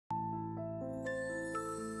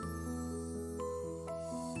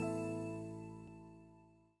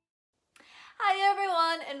Hi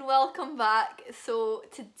everyone and welcome back. So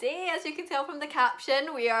today, as you can tell from the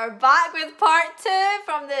caption, we are back with part 2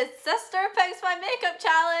 from the Sister Fix My Makeup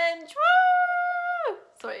Challenge. Woo!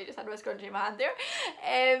 Sorry, I just had my scrunchie in my hand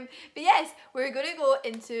there. But yes, we're going to go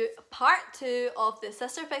into part 2 of the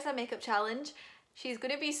Sister Fix My Makeup Challenge. She's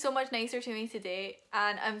going to be so much nicer to me today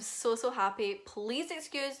and I'm so happy. Please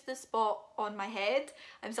excuse the spot on my head.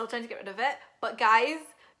 I'm still trying to get rid of it. But guys,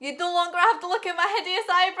 you no longer have to look at my hideous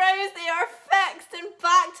eyebrows. They are fixed and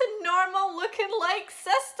back to normal, looking like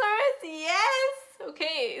sisters. Yes!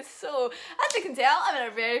 Okay, so as you can tell, I'm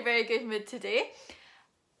in a very good mood today.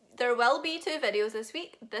 There will be 2 videos this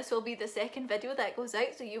week. This will be the second video that goes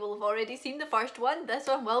out, so you will have already seen the first one. This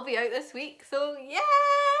one will be out this week, so yes!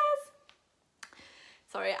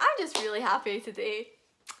 Sorry, I'm just really happy today.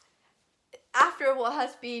 After what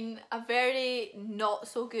has been a very not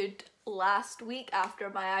so good last week after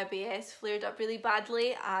my IBS flared up really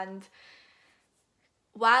badly, and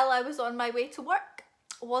while I was on my way to work,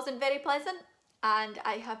 wasn't very pleasant, and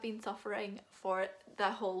I have been suffering for the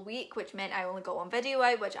whole week, which meant I only got 1 video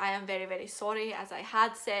out, which I am very sorry, as I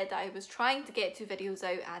had said that I was trying to get 2 videos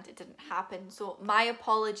out and it didn't happen, so my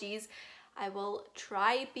apologies. I will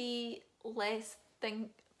try be less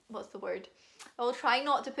I will try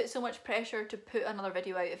not to put so much pressure to put another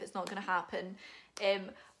video out if it's not going to happen.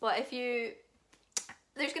 But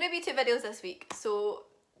there's going to be 2 videos this week, so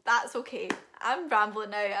that's okay. I'm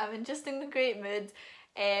rambling now. I'm in just in a great mood.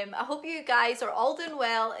 I hope you guys are all doing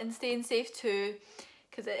well and staying safe too,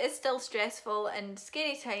 because it is still stressful and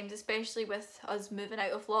scary times, especially with us moving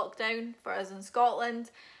out of lockdown for us in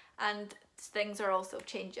Scotland, and things are also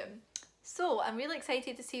changing. So I'm really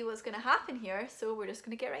excited to see what's going to happen here, so we're just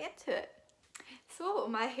going to get right into it. So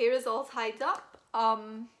my hair is all tied up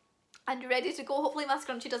and ready to go. Hopefully my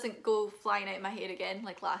scrunchie doesn't go flying out of my hair again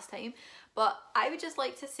like last time. But I would just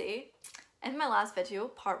like to say, in my last video,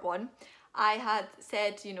 part 1, I had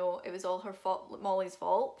said, you know, it was all her fault, Molly's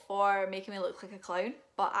fault, for making me look like a clown.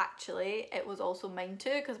 But actually it was also mine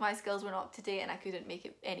too, because my skills were not up to date and I couldn't make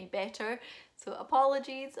it any better. So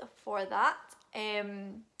apologies for that.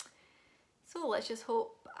 So let's just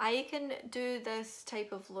hope I can do this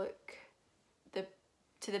type of look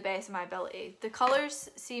to the best of my ability. The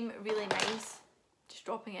colours seem really nice, just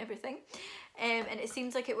dropping everything, and it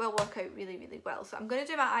seems like it will work out really well. So I'm going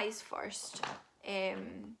to do my eyes first,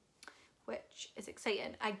 which is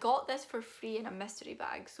exciting. I got this for free in a mystery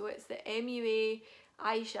bag, so it's the MUA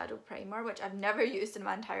eyeshadow primer, which I've never used in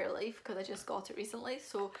my entire life because I just got it recently.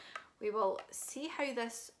 So we will see how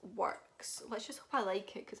this works. Let's just hope I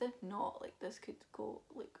like it, because if not, like, this could go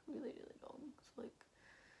like really wrong. So like,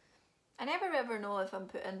 I never ever know if I'm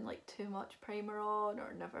putting like too much primer on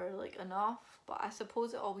or never like enough, but I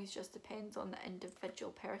suppose it always just depends on the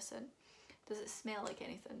individual person. Does it smell like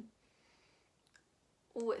anything?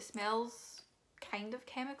 Oh, it smells kind of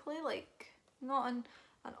chemically, like not in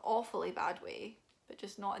an awfully bad way, but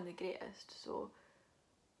just not in the greatest. So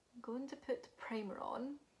I'm going to put the primer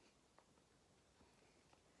on.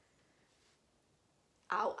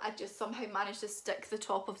 Ow, I just somehow managed to stick the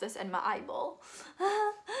top of this in my eyeball.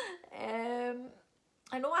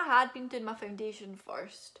 I know I had been doing my foundation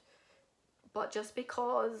first, but just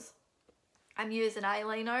because I'm using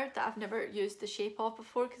eyeliner that I've never used the shape of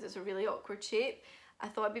before, because it's a really awkward shape, I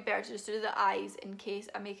thought it'd be better to just do the eyes in case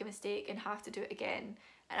I make a mistake and have to do it again.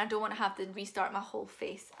 And I don't want to have to restart my whole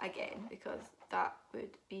face again, because that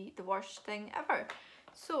would be the worst thing ever.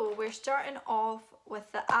 So we're starting off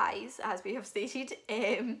with the eyes, as we have stated,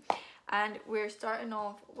 and we're starting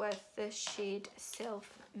off with the shade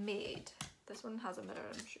Self-Made. This one has a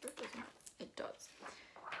mirror, I'm sure, doesn't it? It does.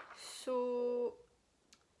 So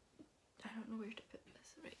I don't know where to put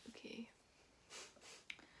this. Right, okay.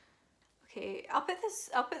 Okay, I'll put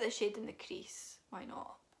this shade in the crease. Why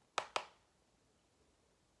not?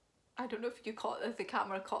 I don't know if the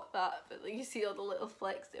camera caught that, but like, you see all the little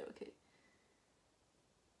flecks there. Okay.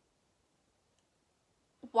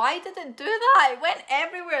 Why did it do that? It went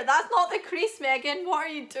everywhere. That's not the crease, Megan. What are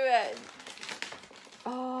you doing?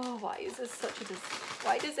 Oh, why is this such a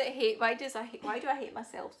why do I hate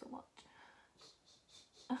myself so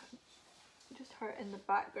much? Just her in the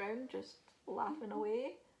background, just laughing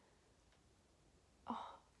away.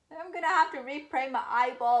 Oh, I'm gonna have to reprime my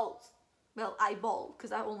eyeballs. Well, eyeball,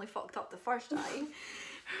 because I only fucked up the first eye.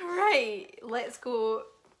 Right, let's go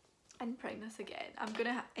and prime this again. I'm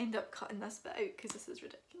gonna end up cutting this bit out because this is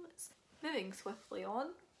ridiculous. Moving swiftly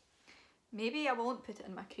on. Maybe I won't put it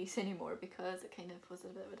in my crease anymore because it kind of was a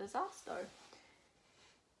bit of a disaster.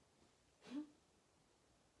 Yes.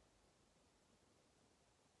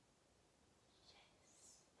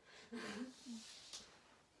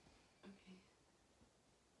 Okay.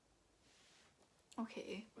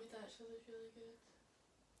 Okay. Wait, that actually looks really good.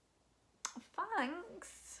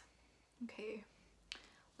 Thanks. Okay.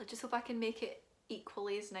 Let's just hope I can make it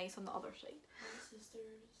equally as nice on the other side. My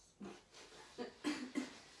sisters.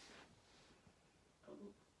 Oh.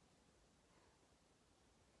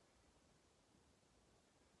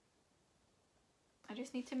 I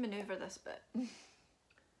just need to maneuver this bit.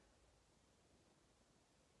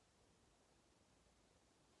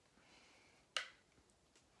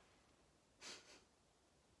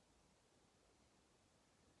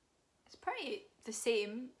 It's pretty the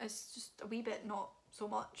same, it's just a wee bit not so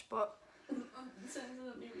much, but Sentences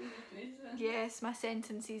that make me make any sense. yes, my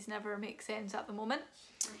sentences never make sense at the moment.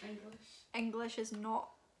 Or English. English is not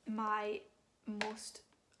my most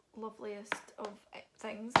loveliest of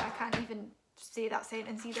things. I can't even say that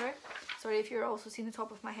sentence either. Sorry if you're also seeing the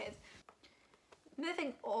top of my head.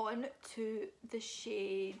 Moving on to the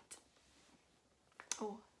shade,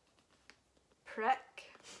 oh, Prick.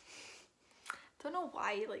 Don't know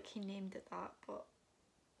why like he named it that, but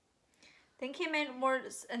I think he meant more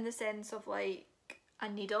in the sense of like a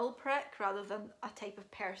needle prick rather than a type of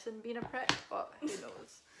person being a prick, but who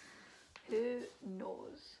knows? Who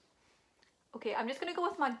knows? Okay, I'm just gonna go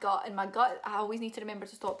with my gut, and my gut, I always need to remember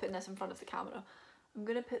to stop putting this in front of the camera. I'm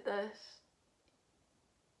gonna put this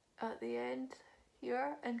at the end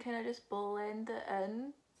here and kind of just blend it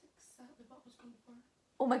in. It's exactly what I was going for.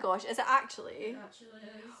 Oh my gosh, is it actually? It actually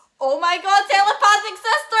is. Oh my god, telepathic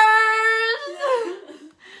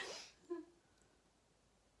sisters!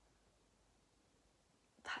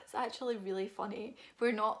 That's actually really funny.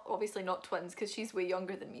 We're not, obviously not twins because she's way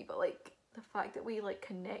younger than me, but like the fact that we like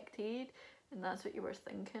connected and that's what you were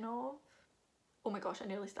thinking of. Oh my gosh, I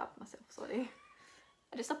nearly stabbed myself, sorry.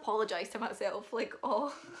 I just apologised to myself, like,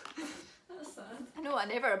 oh. That's sad. I know, I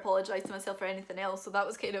never apologise to myself for anything else, so that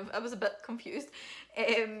was kind of, I was a bit confused.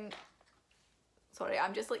 Sorry,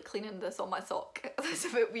 I'm just like cleaning this on my sock. That's a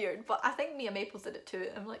bit weird, but I think Mia Maples did it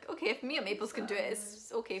too. I'm like, okay, if Mia Maples can do it,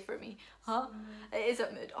 it's okay for me. Huh? It is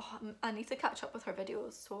at mood. Oh, I need to catch up with her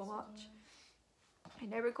videos so much.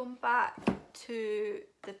 And now we're going back to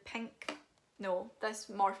the pink, no, this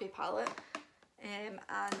Morphe palette. And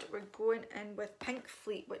we're going in with Pink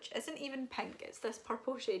Fleet, which isn't even pink, it's this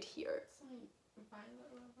purple shade here. It's like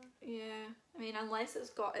violet or whatever. Yeah, I mean, unless it's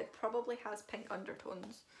got, it probably has pink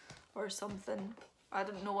undertones or something. I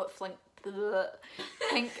don't know what pink,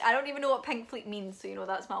 I don't even know what Pink Fleet means, so you know,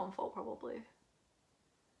 that's my own fault probably.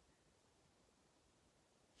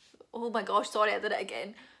 Oh my gosh, sorry, I did it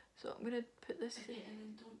again. So I'm gonna put this Okay, and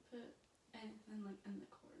then don't put anything like in the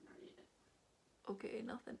corner yet. Okay,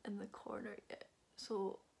 nothing in the corner yet.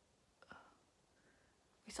 So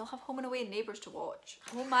we still have Home and Away and Neighbours to watch.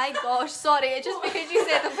 Oh my gosh, sorry, just because you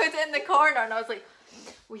said to put it in the corner and I was like,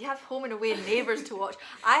 we have Home and Away and Neighbours to watch.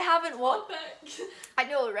 I haven't watched. I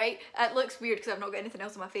know, right? It looks weird because I've not got anything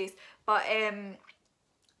else on my face, but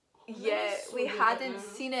yeah, we hadn't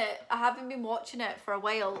seen it. I haven't been watching it for a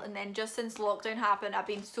while, and then just since lockdown happened, I've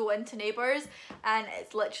been so into Neighbours, and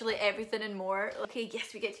it's literally everything and more. Okay,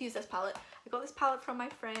 yes, we get to use this palette. I got this palette from my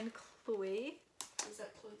friend Chloe. Is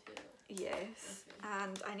that Chloe Taylor? Yes, okay.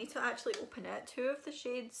 And I need to actually open it. Two of the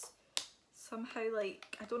shades somehow,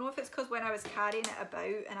 like, I don't know if it's because when I was carrying it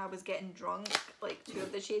about and I was getting drunk, like two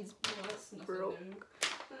of the shades broke,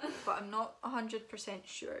 but I'm not 100%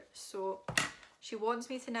 sure. So she wants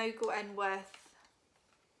me to now go in with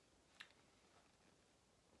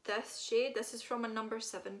this shade. This is from a number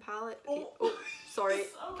 7 palette. Okay. Oh, sorry.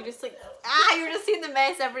 You just like, you're just seeing the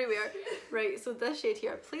mess everywhere. Right, so this shade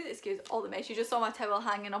here, please excuse all the mess. You just saw my towel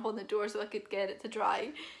hanging up on the door so I could get it to dry.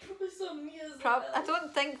 Probably saw me as well. I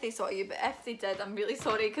don't think they saw you, but if they did, I'm really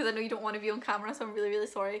sorry because I know you don't want to be on camera, so I'm really, really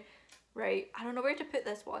sorry. Right, I don't know where to put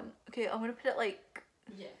this one. Okay, I'm going to put it like...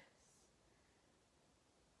 Yes.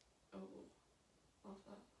 Oh, love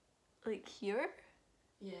that. Like here?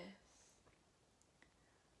 Yes.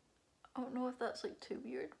 I don't know if that's like too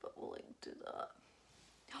weird, but we'll like do that.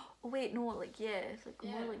 Oh wait, no, like it's like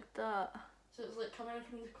more like that. So it's like coming in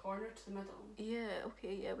from the corner to the middle. Yeah,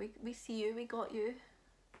 okay, yeah, we see you, we got you.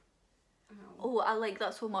 Ow. Oh, I like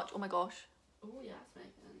that so much, oh my gosh. Oh yeah, it's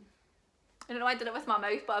Megan. I don't know, I did it with my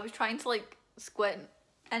mouth, but I was trying to like squint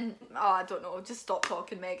and, I don't know, just stop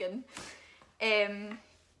talking, Megan.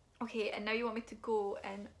 Okay, and now you want me to go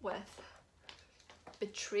in with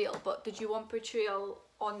Betrayal, but did you want Betrayal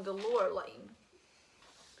on the lower line?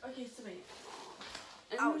 Okay, so wait.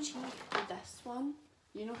 Ouchie. This one,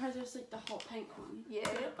 you know how there's like the hot pink one? Yeah.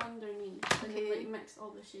 Put it underneath and then like mix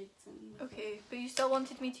all the shades in. Okay, but you still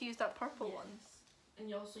wanted me to use that purple one. And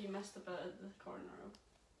you missed a bit at the corner of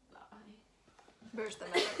that eye. Where's the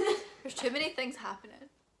middle? There's too many things happening.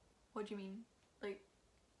 What do you mean? like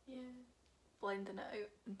Yeah. blending it out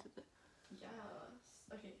into the... Yes.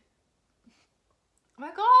 Okay. Oh my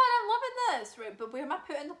god, I'm loving this! Right, but where am I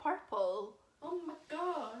putting the purple? Oh my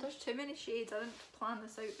god. There's too many shades, I didn't plan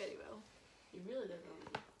this out very well. You really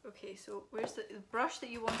didn't. Okay, so where's the brush that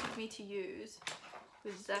you wanted me to use?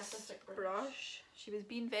 Was this Specific brush. She was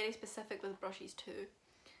being very specific with brushes too.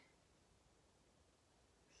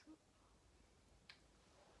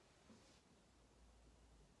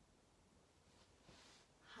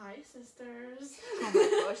 Hi, sisters. Oh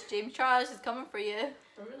my gosh, James Charles is coming for you.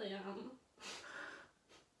 I really am.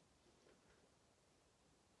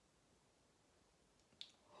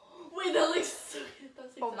 Wait, that looks so good.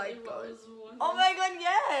 That's exactly Oh my what god. I was wanting. Oh my god,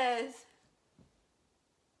 yes!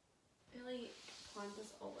 I like planned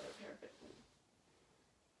this all out perfectly.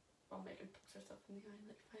 Oh my god, put yourself in the eye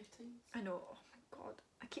like 5 times. I know, oh my god.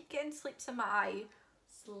 I keep getting sleeps in my eye,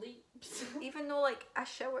 Sleeps. even though like I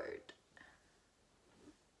showered.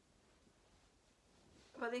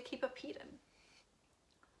 But they keep appearing.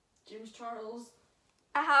 James Charles.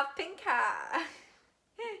 I have pink hair.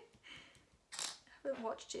 I haven't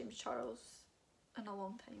watched James Charles in a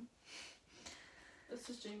long time. This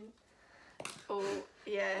is James. Oh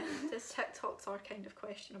yeah, his TikToks are kind of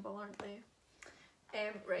questionable, aren't they?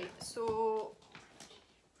 Right, so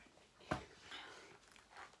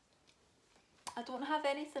I don't have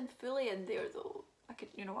anything fully in there though. I could,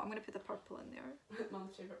 you know what, I'm gonna put the purple in there.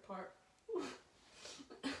 Mum's favourite part.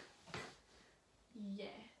 Yes.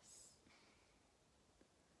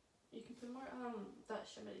 You can put more that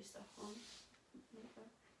shimmery stuff on.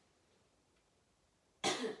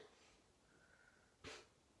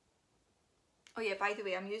 Oh yeah, by the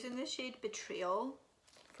way, I'm using the shade Betrayal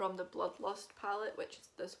from the Bloodlust palette, which is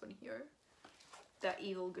this one here. That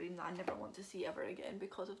evil green that I never want to see ever again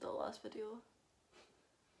because of the last video.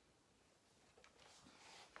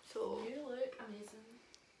 So You look amazing.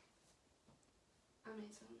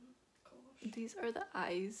 Amazing. Gosh. these are the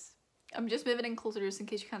eyes. I'm just moving in closer just in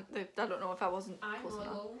case you can't, I don't know if I wasn't I'm close enough.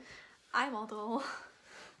 model. I model.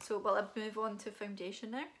 So will I move on to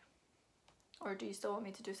foundation now? Or do you still want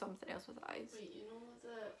me to do something else with the eyes? Wait, you know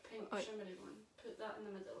the pink Wait. shimmery one? Put that in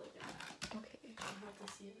the middle again. Okay. I have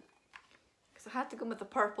to see it. Because I had to go with the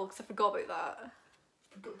purple because I forgot about that.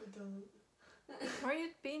 Forgot to do it. Why are you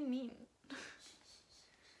being mean?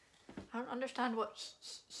 I don't understand what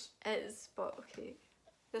is, but okay.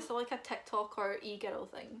 This is like a TikTok or e-girl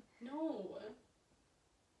thing. No.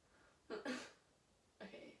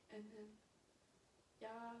 Okay, and then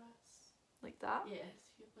yes. Like that. Yes,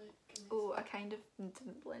 you look amazing. Oh, I kind of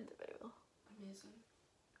didn't blend it very well. Amazing.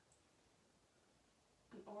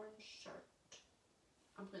 An orange shirt.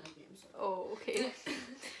 I'm playing a game, sorry. Oh, okay.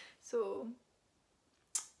 So,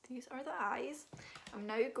 these are the eyes. I'm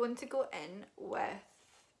now going to go in with...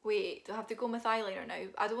 Wait, do I have to go with eyeliner now?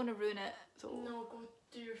 I don't want to ruin it, so... No, go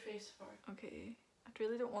do your face first. Okay. I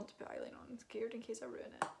really don't want to put eyeliner on. I'm scared in case I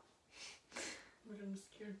ruin it. I'm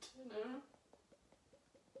scared too now.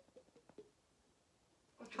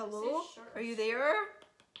 What did I Hello? say? Shirt Are you or there?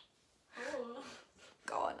 Oh.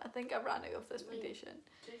 Gone. I think I ran out of this foundation.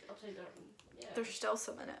 Take it upside down. Yeah. There's still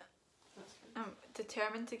some in it. That's good. I'm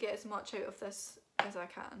determined to get as much out of this as I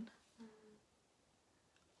can.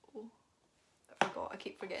 Oh, I forgot. I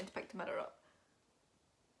keep forgetting to pick the mirror up.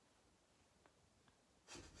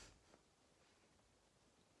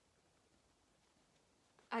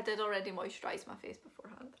 I did already moisturise my face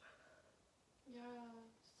beforehand. Yes.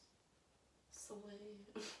 Slay.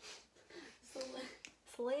 Slay.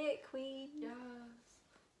 Slay it, queen. Yes.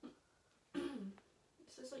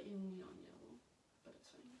 This is like neon yellow, but it's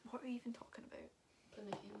fine. What are we even talking about? Playing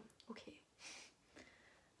a game. Okay.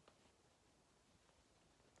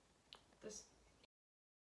 This.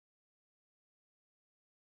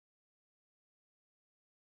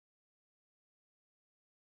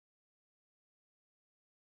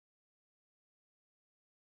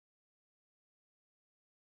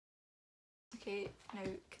 Okay, now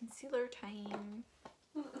concealer time.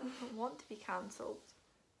 I don't want to be cancelled.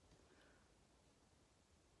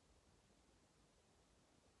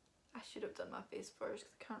 I should have done my face first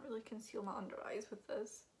because I can't really conceal my under eyes with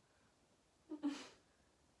this.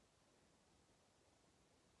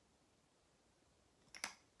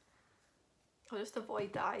 I'll just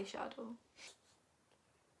avoid the eyeshadow.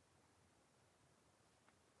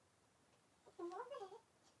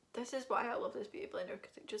 This is why I love this beauty blender,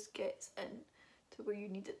 because it just gets in to where you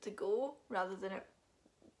need it to go rather than it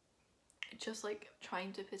just like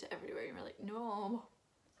trying to put it everywhere and you're like, no.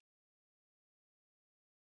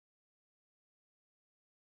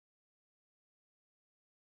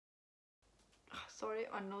 Sorry,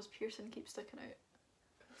 my nose piercing keeps sticking out.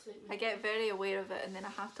 I get very aware of it, and then I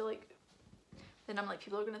have to like, then I'm like,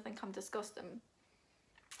 people are going to think I'm disgusting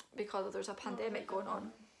because there's a pandemic going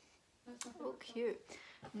on. Oh, cute.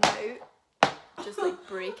 Now, just like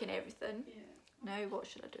breaking everything. Yeah. Now, what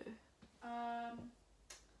should I do?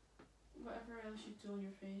 Whatever else you do on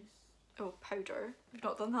your face. Oh, powder. We've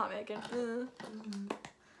not done that, Megan.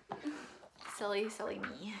 Silly, silly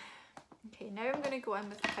me. Okay, now I'm going to go in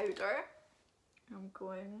with powder. I'm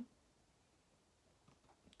going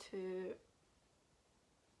to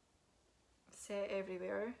set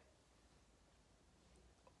everywhere.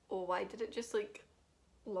 Oh, why did it just like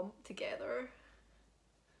lump together?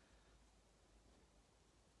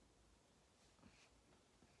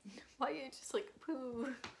 Why are you just like poo?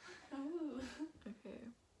 Oh. Okay.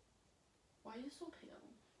 Why are you so pale?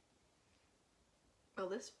 Well,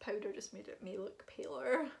 this powder just made me look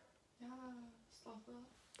paler. Yeah, love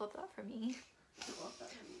that. Love that for me. Love that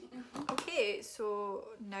for me. Okay, so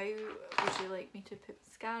now would you like me to put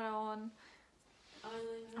mascara on?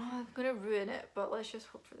 Eyeliner. Oh, I'm gonna ruin it, but let's just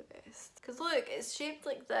hope for the best. Because look, it's shaped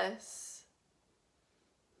like this.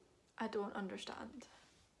 I don't understand.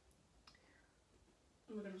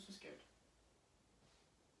 Oh my god, I'm so scared.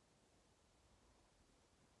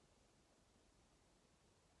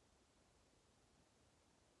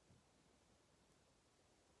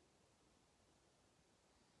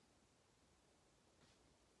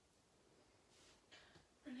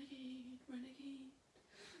 Renegade, renegade.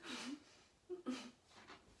 Yes.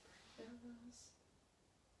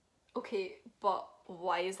 Okay, but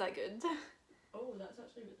why is that good? Oh, that's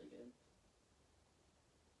actually really good.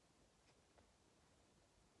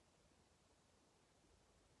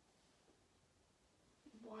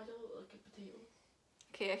 Why do I look like a potato?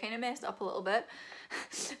 Okay, I kind of messed up a little bit,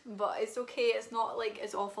 but it's okay. It's not like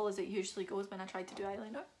as awful as it usually goes when I try to do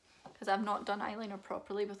eyeliner, because I've not done eyeliner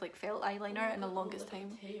properly with like felt eyeliner in the longest like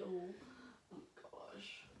time. A potato. Oh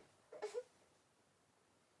gosh.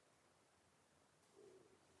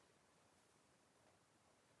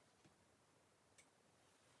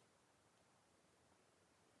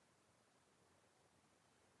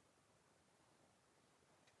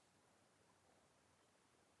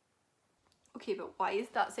 Okay, but why is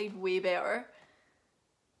that side way better?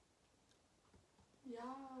 Yeah.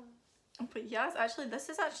 But yes, actually, this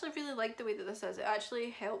is actually really like the way that this is. It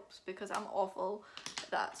actually helps because I'm awful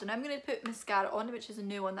at that. So now I'm going to put mascara on, which is a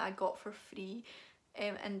new one that I got for free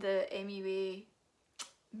in the MUA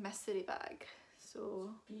mystery bag.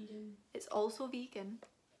 So Vegan. it's also vegan.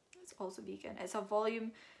 It's also vegan. It's a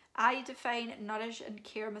volume Eye Define Nourish and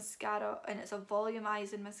Care mascara, and it's a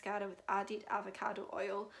volumizing mascara with added avocado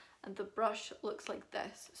oil, and the brush looks like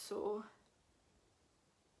this. So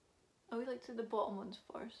I would like to do the bottom ones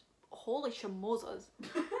first. Holy shamosas.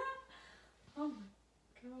 Oh my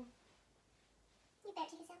god. You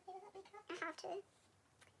better yourself with that makeup. I have to.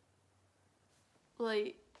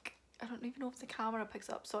 Like, I don't even know if the camera picks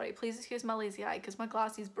up. Sorry, please excuse my lazy eye because my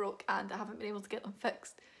glasses broke and I haven't been able to get them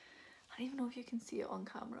fixed. I don't even know if you can see it on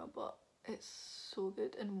camera, but it's so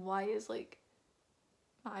good. And why is like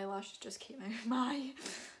my eyelashes just came out of my eye.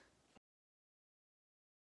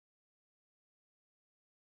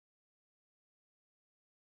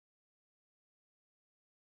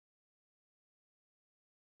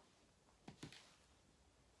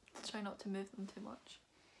 Try not to move them too much.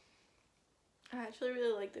 I actually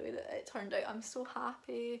really like the way that it turned out. I'm so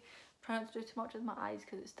happy. I'm trying not to do too much with my eyes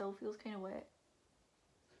because it still feels kind of wet.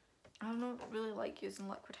 I don't really like using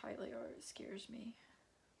liquid highlighter. It scares me.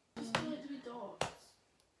 I just like to be dots.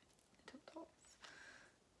 Dots.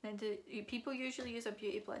 Then people usually use a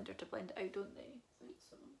beauty blender to blend it out, don't they? I think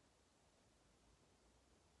so.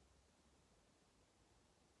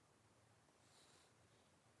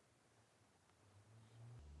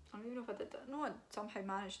 I don't even know if I did that. No, I somehow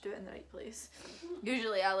managed to do it in the right place.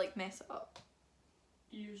 Usually I like mess it up.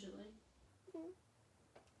 Usually.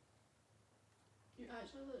 You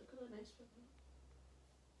actually look really nice with it.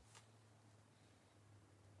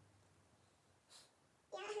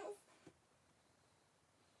 Yes.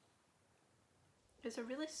 It's a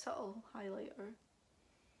really subtle highlighter.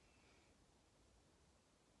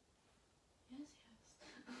 Yes,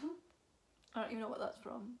 yes. I don't even know what that's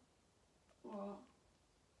from. What?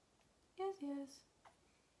 Yes, yes.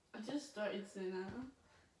 I just started saying that.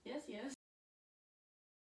 Yes, yes.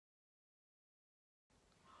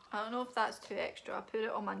 I don't know if that's too extra. I put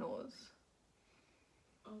it on my nose.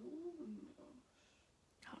 Oh my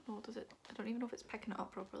gosh. I don't know, does it? I don't even know if it's picking it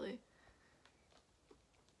up properly.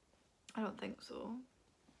 I don't think so.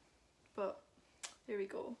 But there we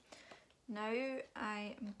go. Now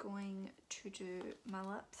I am going to do my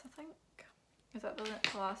lips, I think. Is that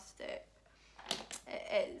the last step?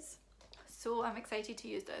 it is. So I'm excited to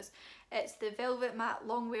use this. It's the Velvet Matte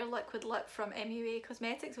Longwear Liquid Lip from MUA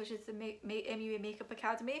Cosmetics, which is the MUA Makeup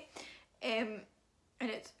Academy. And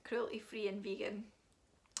it's cruelty free and vegan.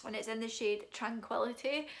 And it's in the shade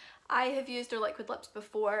Tranquility. I have used their liquid lips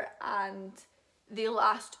before and they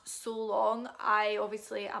last so long. I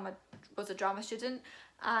obviously was a drama student,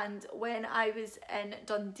 and when I was in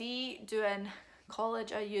Dundee doing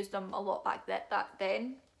college, I used them a lot back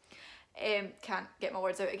then. Can't get my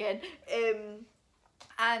words out again.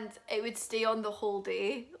 And it would stay on the whole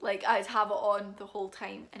day. Like, I'd have it on the whole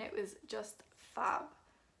time and it was just fab.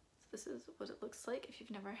 So this is what it looks like if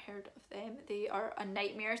you've never heard of them. They are a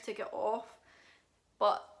nightmare to get off,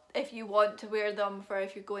 but if you want to wear them for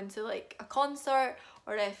if you're going to like a concert,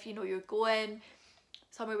 or if you know you're going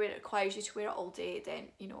somewhere where it requires you to wear it all day, then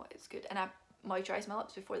you know it's good. And I moisturised my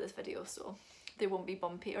lips before this video, so they won't be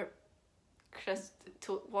bumpy or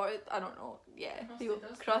I don't know. Yeah,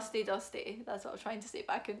 crusty, dusty. That's what I was trying to say,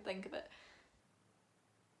 but I couldn't think of it.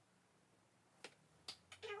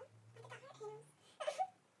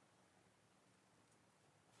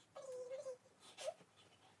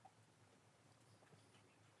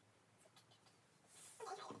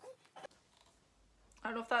 I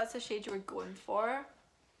don't know if that's the shade you were going for.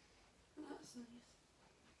 That's nice.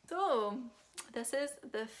 So this is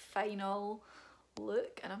the final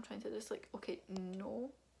look, and I'm trying to just like, okay, no,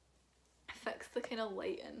 fix the kind of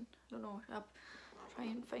lighting. I don't know, I'll try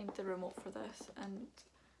and find the remote for this and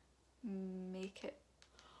make it,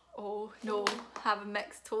 oh no, have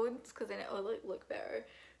mixed tones, because then it'll like look better.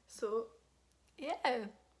 So yeah,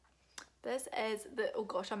 this is the, oh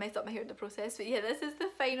gosh, I messed up my hair in the process, but yeah, this is the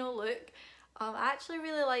final look. I actually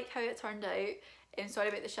really like how it turned out. Sorry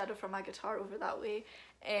about the shadow from my guitar over that way.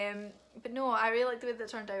 But no, I really like the way that it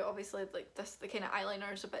turned out. Obviously, like this, the kind of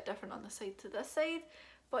eyeliner is a bit different on this side to this side.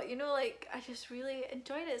 But you know, like, I just really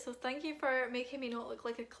enjoyed it. So thank you for making me not look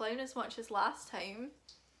like a clown as much as last time.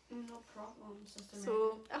 No problem, sister.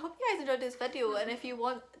 So I hope you guys enjoyed this video. And if you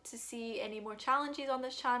want to see any more challenges on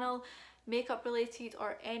this channel, makeup related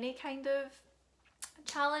or any kind of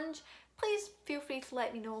challenge, please feel free to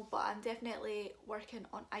let me know, but I'm definitely working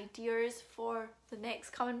on ideas for the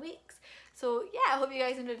next coming weeks. So yeah, I hope you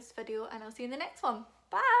guys enjoyed this video and I'll see you in the next one.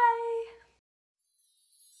 Bye!